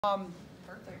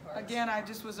Again, I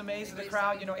just was amazed at the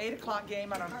crowd. You know, 8 o'clock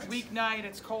game on a weeknight.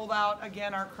 It's cold out.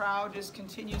 Again, our crowd just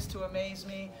continues to amaze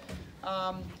me.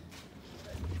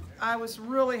 I was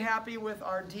really happy with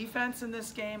our defense in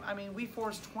this game. I mean, we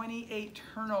forced 28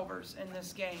 turnovers in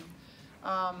this game.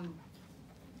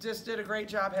 Just did a great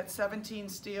job, had 17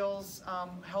 steals,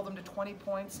 held them to 20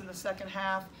 points in the second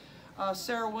half.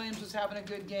 Sarah Williams was having a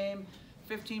good game,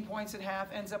 15 points at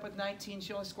half, ends up with 19.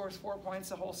 She only scores 4 points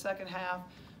the whole second half.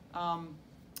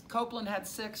 Copeland had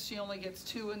 6, she only gets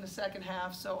 2 in the second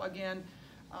half. So again,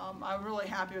 I'm really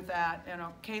happy with that. You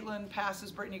know, Caitlin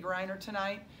passes Brittany Griner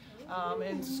tonight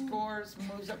and scores,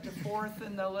 moves up to 4th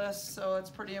in the list, so it's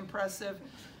pretty impressive.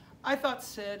 I thought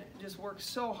Sid just worked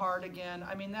so hard again.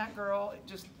 I mean, that girl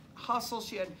just hustles.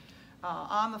 She had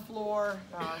on the floor,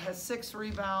 has 6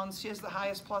 rebounds. She has the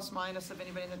highest plus minus of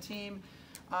anybody in the team.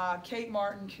 Kate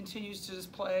Martin continues to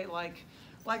just play like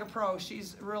a pro.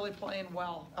 She's really playing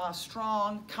well.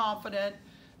 Strong, confident,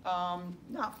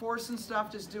 not forcing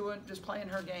stuff, just playing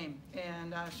her game.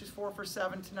 And she's 4 for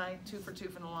 7 tonight, 2 for 2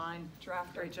 from the line.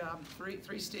 Great job.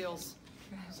 Three steals.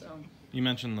 So. You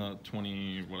mentioned the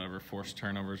 20 whatever forced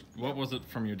turnovers. What was it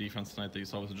from your defense tonight that you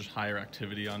saw? Was it just higher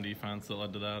activity on defense that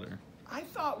led to that, or? I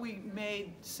thought we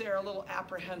made Sarah a little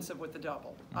apprehensive with the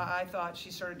double. I thought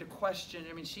she started to question.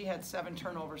 I mean, she had 7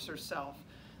 turnovers herself.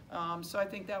 So I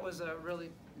think that was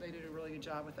they did a really good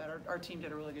job with that. Our team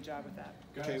did a really good job with that.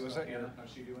 Okay, was that Hannah? How's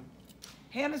she doing?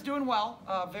 Hannah's doing well,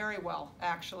 very well,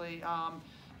 actually.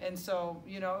 And so,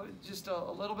 you know, just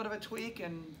a little bit of a tweak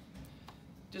and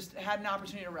just had an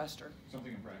opportunity to rest her.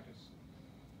 Something in practice?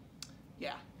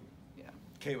 Yeah.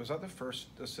 Kate, was that the first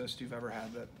assist you've ever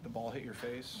had that the ball hit your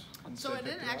face? So it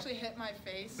didn't actually hit my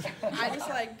face. I just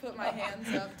like put my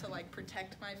hands up to like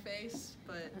protect my face,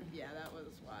 but yeah, that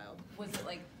was wild. Was it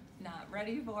like not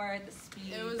ready for it, the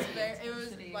speed? It was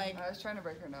like I was trying to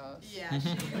break her nose. Yeah, she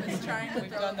was trying to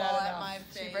throw the ball at my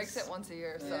face. She breaks it once a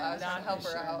year, so yeah, I was trying to help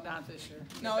her out. Not this year.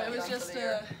 No, it was just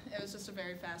a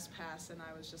very fast pass, and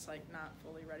I was just like not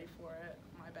fully ready for it.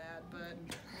 My bad, but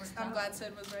I'm glad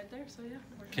Sid was right there. So yeah.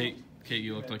 Kate,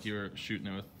 you looked like you were shooting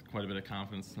it with quite a bit of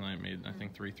confidence tonight. Made I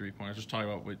think 3 3-pointers. Just talk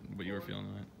about what you were feeling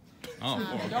tonight.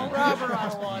 Oh, don't rob her on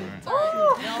one. Right.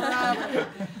 Sorry. Don't rob her.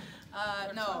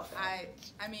 No,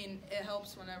 I mean, it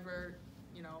helps whenever,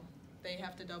 you know, they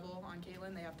have to double on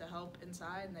Caitlin, they have to help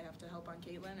inside, and they have to help on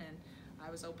Caitlin, and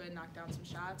I was open, knocked down some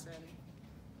shots, and,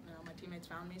 you know, my teammates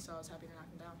found me, so I was happy to knock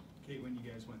them down. Kate, when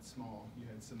you guys went small, you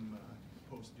had some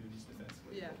post duties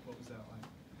defensively. Yeah. What was that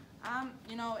like?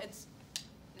 You know, it's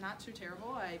not too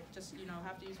terrible. I just, you know,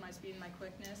 have to use my speed and my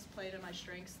quickness, play to my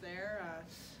strengths there,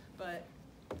 but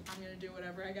I'm going to do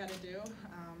whatever I got to do,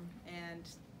 and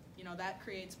you know, that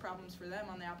creates problems for them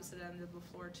on the opposite end of the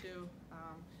floor too.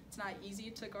 It's not easy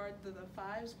to guard the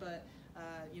 5s, but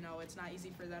you know, it's not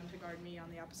easy for them to guard me on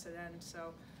the opposite end.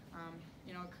 So,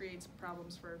 you know, it creates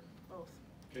problems for both.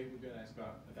 Kate, we've been asked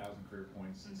about 1,000 career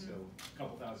points, still a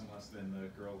couple thousand less than the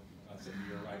girl sitting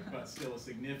here, right? But still a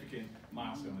significant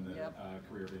milestone in the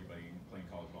career of anybody playing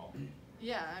college ball.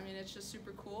 Yeah, I mean, it's just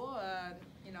super cool.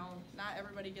 You know, not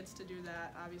everybody gets to do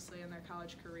that, obviously, in their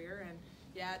college career, and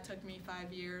yeah, it took me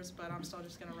 5 years, but I'm still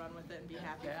just going to run with it and be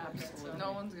happy with it. So.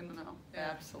 No one's going to know. Yeah.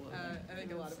 Absolutely. I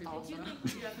think a lot of people Do you know.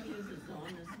 think you have to use a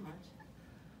zone as much?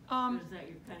 Or is that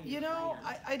your kind of You know,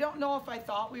 I don't know if I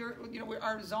thought we were, you know,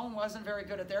 our zone wasn't very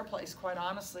good at their place, quite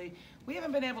honestly. We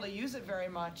haven't been able to use it very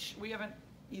much. We haven't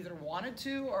either wanted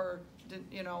to or,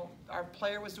 you know, our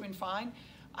player was doing fine.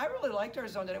 I really liked our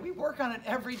zone today. We work on it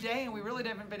every day, and we really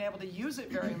haven't been able to use it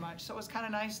very much. So it was kind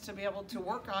of nice to be able to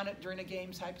work on it during a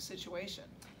game type of situation.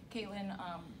 Caitlin,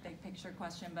 big picture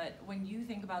question, but when you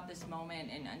think about this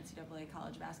moment in NCAA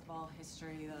college basketball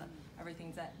history,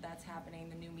 everything that's happening,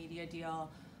 the new media deal,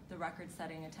 the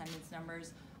record-setting attendance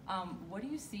numbers, what do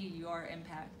you see your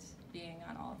impact being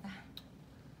on all of that?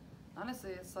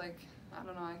 Honestly, it's like, I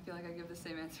don't know, I feel like I give the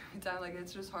same answer every time. Like,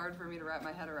 it's just hard for me to wrap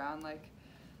my head around. Like,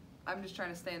 I'm just trying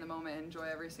to stay in the moment and enjoy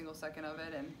every single second of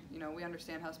it, and you know, we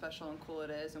understand how special and cool it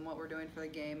is and what we're doing for the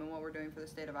game and what we're doing for the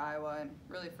state of Iowa and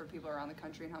really for people around the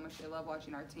country and how much they love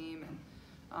watching our team.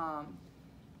 And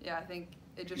yeah, I think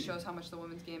it just shows how much the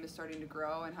women's game is starting to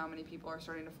grow and how many people are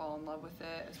starting to fall in love with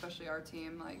it, especially our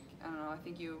team. Like, I don't know, I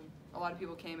think a lot of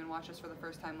people came and watched us for the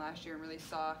first time last year and really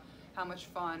saw how much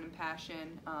fun and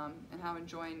passion and how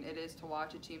enjoying it is to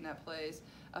watch a team that plays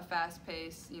a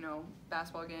fast-paced, you know,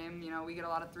 basketball game. You know, we get a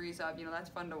lot of threes up. You know, that's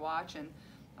fun to watch, and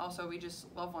also we just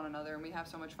love one another and we have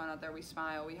so much fun out there. We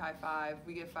smile, we high-five,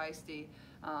 we get feisty,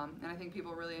 and I think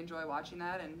people really enjoy watching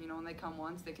that. And you know, when they come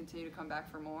once, they continue to come back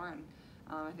for more. And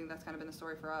I think that's kind of been the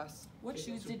story for us. What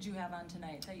shoes did you have on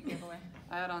tonight that you gave away?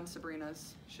 I had on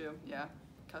Sabrina's shoe, yeah,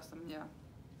 custom, yeah.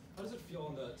 How does it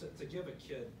feel to give a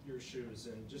kid your shoes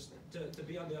and just to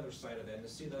be on the other side of it and to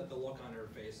see the look on her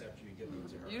face after you give them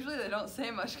to her? Usually they don't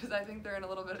say much because I think they're in a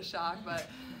little bit of shock, but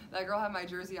that girl had my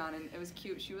jersey on and it was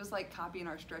cute. She was like copying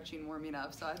our stretching warming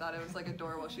up, so I thought it was like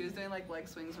adorable. She was doing like leg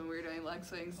swings when we were doing leg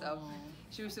swings, so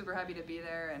she was super happy to be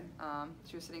there, and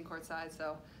she was sitting courtside,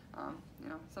 so you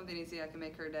know, something easy I can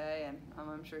make her day, and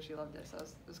I'm sure she loved it, so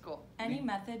it was cool. Any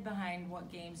method behind what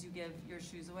games you give your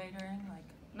shoes away during? Like,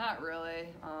 not really.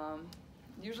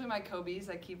 Usually my Kobe's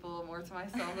I keep a little more to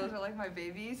myself. Those are like my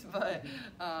babies, but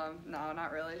no,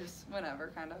 not really. Just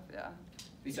whenever, kind of, yeah.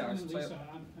 Lisa,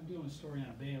 I'm doing a story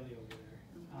on Bailey over there.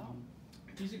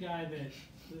 He's a guy that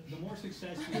the more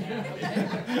success you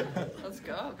have, let's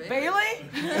go, Bailey.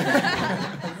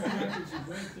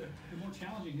 The more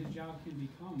challenging his job can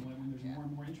become when there's more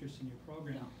and more interest in your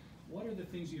program. What are the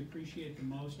things you appreciate the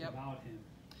most about him?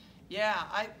 Yeah,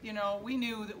 we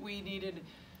knew that we needed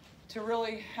to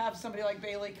really have somebody like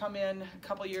Bailey come in a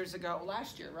couple years ago,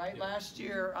 last year, right? Yep. Last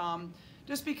year,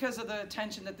 just because of the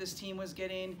attention that this team was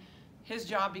getting, his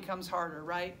job becomes harder,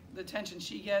 right? The attention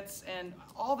she gets and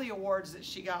all the awards that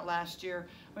she got last year.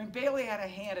 I mean, Bailey had a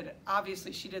hand in it.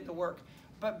 Obviously, she did the work.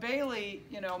 But Bailey,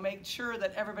 made sure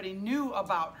that everybody knew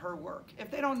about her work.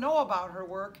 If they don't know about her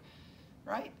work,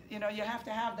 right, you have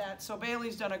to have that. So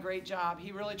Bailey's done a great job.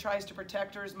 He really tries to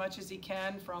protect her as much as he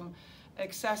can from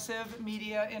excessive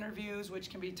media interviews, which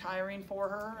can be tiring for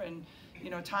her and,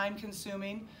 time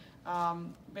consuming.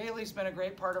 Bailey's been a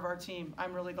great part of our team.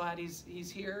 I'm really glad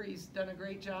he's here. He's done a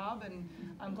great job, and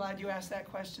I'm glad you asked that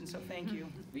question, so thank you.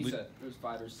 Lisa, there's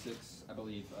 5 or 6, I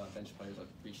believe, bench players that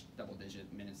reached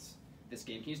double-digit minutes this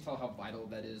game. Can you just tell how vital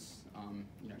that is,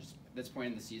 just at this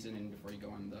point in the season and before you go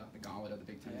on the gauntlet of the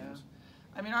Big Ten games?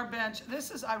 I mean, our bench,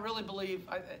 I really believe,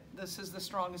 this is the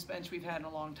strongest bench we've had in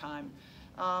a long time.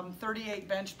 38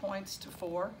 bench points to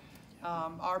 4.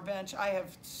 Our bench, I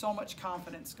have so much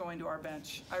confidence going to our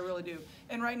bench. I really do.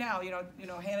 And right now,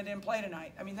 Hannah didn't play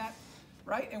tonight. I mean,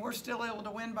 right? And we're still able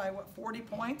to win by, 40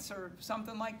 points or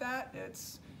something like that?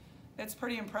 It's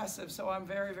pretty impressive. So I'm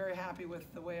very, very happy with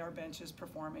the way our bench is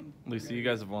performing. Lisa, you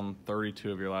guys have won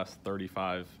 32 of your last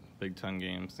 35 Big Ten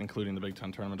games, including the Big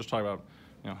Ten tournament. Just talk about,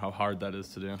 how hard that is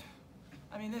to do.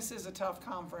 I mean, this is a tough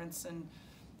conference, and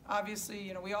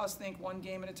obviously, we always think one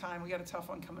game at a time. We got a tough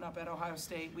one coming up at Ohio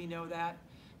State. We know that.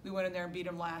 We went in there and beat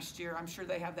them last year. I'm sure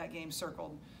they have that game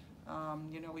circled.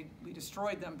 We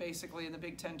destroyed them basically in the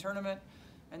Big Ten tournament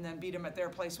and then beat them at their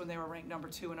place when they were ranked number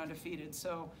 2 and undefeated.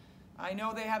 So I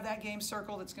know they have that game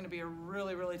circled. It's going to be a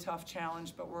really, really tough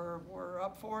challenge, but we're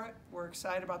up for it. We're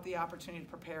excited about the opportunity to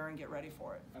prepare and get ready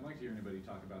for it. I'd like to hear anybody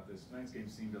talk about this. Tonight's game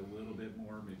seemed a little bit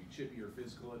more maybe chippy or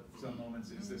physical at some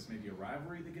moments. Is this maybe a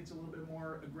rivalry that gets a little bit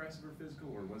more aggressive or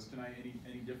physical, or was tonight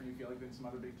any different, you feel like, than some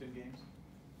other Big Ten games?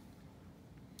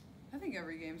 I think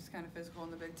every game's kind of physical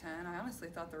in the Big Ten. I honestly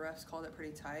thought the refs called it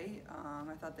pretty tight.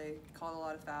 I thought they called a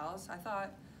lot of fouls. I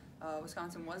thought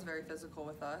Wisconsin was very physical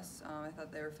with us. I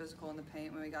thought they were physical in the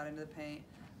paint when we got into the paint.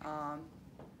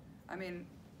 I mean,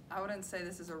 I wouldn't say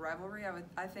this is a rivalry.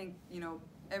 I think,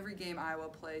 every game Iowa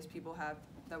plays, people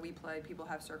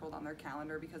have circled on their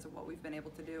calendar because of what we've been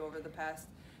able to do over the past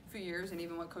few years, and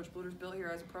even what Coach Bluter's built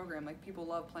here as a program. Like, people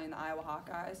love playing the Iowa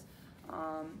Hawkeyes.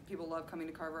 People love coming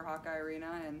to Carver Hawkeye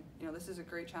Arena, and this is a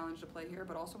great challenge to play here,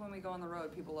 but also when we go on the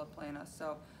road, people love playing us.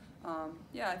 So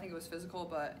yeah, I think it was physical,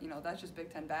 but that's just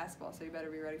Big Ten basketball, so you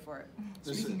better be ready for it.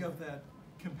 Speaking of that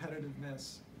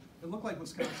competitiveness, it looked like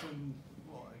Wisconsin,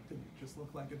 well, it didn't just look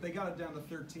like it, they got it down to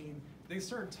 13. They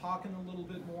started talking a little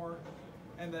bit more,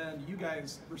 and then you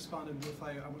guys responded with,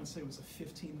 I wouldn't say it was a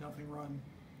 15-0 run,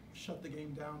 shut the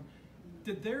game down.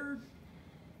 Did their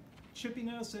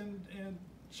chippiness and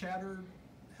chatter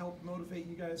help motivate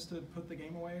you guys to put the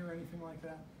game away or anything like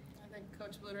that? I think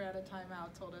Coach Bluter at a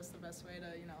timeout told us the best way to,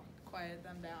 quiet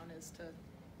them down is to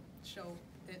show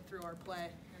it through our play,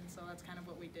 and so that's kind of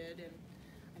what we did. And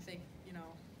I think,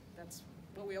 that's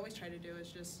what we always try to do, is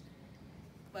just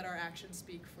let our actions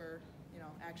speak for,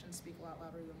 actions speak a lot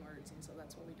louder than words, and so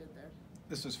that's what we did there.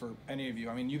 This is for any of you.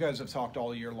 I mean, you guys have talked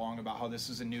all year long about how this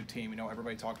is a new team.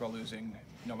 Everybody talked about losing,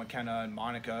 McKenna and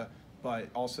Monica, but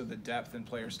also the depth in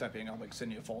players stepping up, like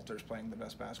Cynthia Falter's playing the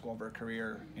best basketball of her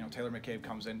career. Taylor McCabe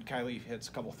comes in, Kylie hits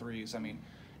a couple threes. I mean,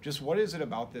 just what is it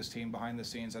about this team behind the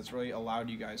scenes that's really allowed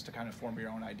you guys to kind of form your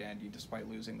own identity despite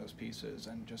losing those pieces,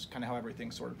 and just kind of how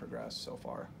everything's sort of progressed so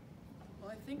far?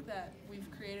 Well, I think that we've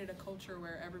created a culture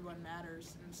where everyone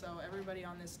matters, and so everybody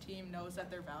on this team knows that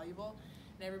they're valuable,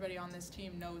 and everybody on this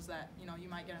team knows that, you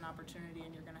might get an opportunity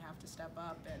and you're going to have to step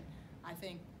up. And I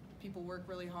think people work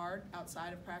really hard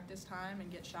outside of practice time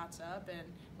and get shots up, and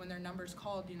when their number's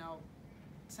called,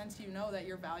 since you know that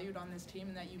you're valued on this team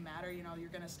and that you matter, you're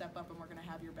going to step up and we're going to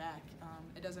have your back.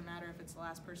 It doesn't matter if it's the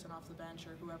last person off the bench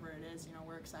or whoever it is.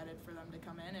 We're excited for them to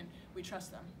come in and we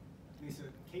trust them. Lisa,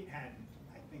 Kate had,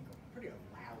 I think, a pretty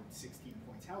loud 16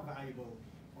 points. How valuable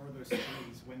are those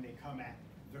threes when they come at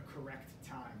the correct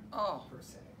time, per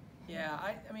se? Yeah,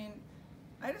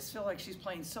 I just feel like she's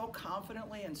playing so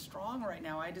confidently and strong right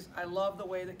now. I love the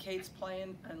way that Kate's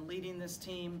playing and leading this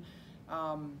team.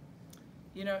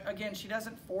 Again, she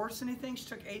doesn't force anything. She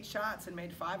took 8 shots and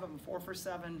made 5 of them, 4 for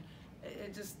 7.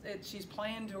 She's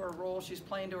playing to her role. She's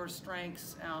playing to her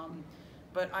strengths.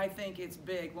 But I think it's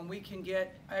big when we can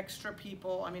get extra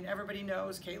people. Everybody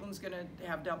knows Caitlin's going to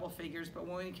have double figures, but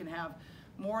when we can have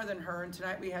more than her, and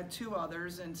tonight we had 2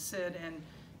 others, and Sid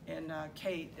and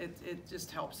Kate, it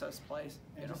just helps us play.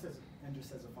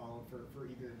 Just as a follow-up for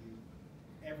either of you,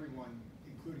 everyone,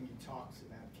 including you, talks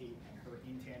about Kate and her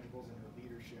intangibles and her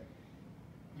leadership.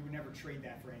 You would never trade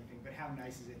that for anything, but how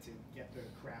nice is it to get the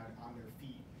crowd on their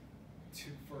feet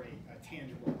for a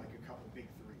tangible, like a couple big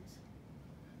threes?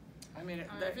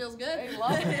 It feels good. They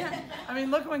love it.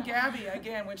 Look when Gabby,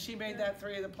 again, when she made that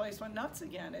 3, the place went nuts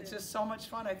again. It's just so much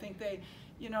fun. I think they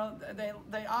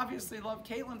obviously love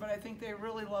Caitlin, but I think they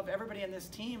really love everybody in this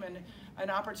team and an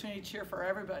opportunity to cheer for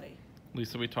everybody.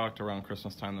 Lisa, we talked around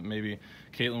Christmas time that maybe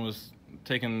Caitlin was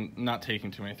not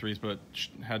taking too many threes, but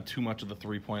had too much of the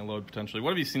 3-point load potentially. What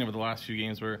have you seen over the last few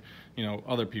games where,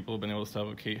 other people have been able to step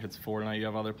up? Kate hits 4 tonight. You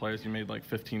have other players. You made like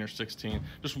 15 or 16.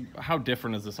 Just how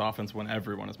different is this offense when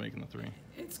everyone is making the 3?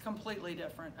 It's completely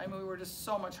different. We were just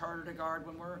so much harder to guard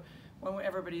when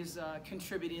everybody's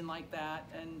contributing like that.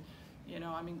 And,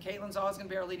 Caitlin's always going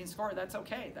to be our leading scorer. That's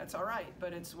okay. That's all right.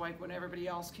 But it's like when everybody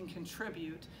else can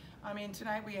contribute.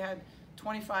 Tonight we had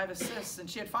 25 assists, and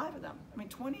she had 5 of them.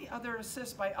 20 other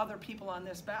assists by other people on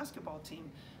this basketball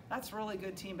team. That's really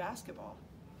good team basketball.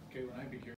 Caitlin, I'd be curious.